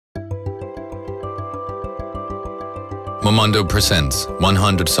Momondo presents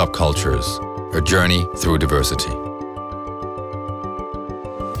 100 Subcultures, a journey through diversity.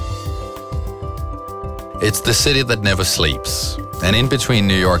 It's the city that never sleeps, and in between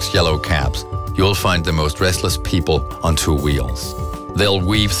New York's yellow cabs, you'll find the most restless people on two wheels. They'll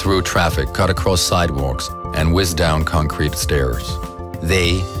weave through traffic, cut across sidewalks, and whiz down concrete stairs.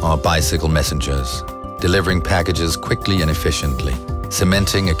 They are bicycle messengers, delivering packages quickly and efficiently,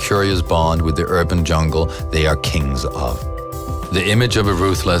 cementing a curious bond with the urban jungle they are kings of. The image of a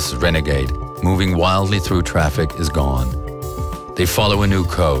ruthless renegade moving wildly through traffic is gone. They follow a new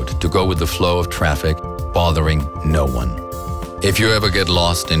code to go with the flow of traffic, bothering no one. If you ever get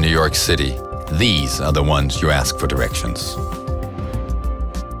lost in New York City, these are the ones you ask for directions.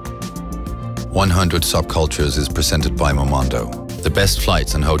 100 Subcultures is presented by Momondo, the best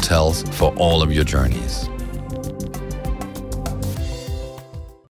flights and hotels for all of your journeys.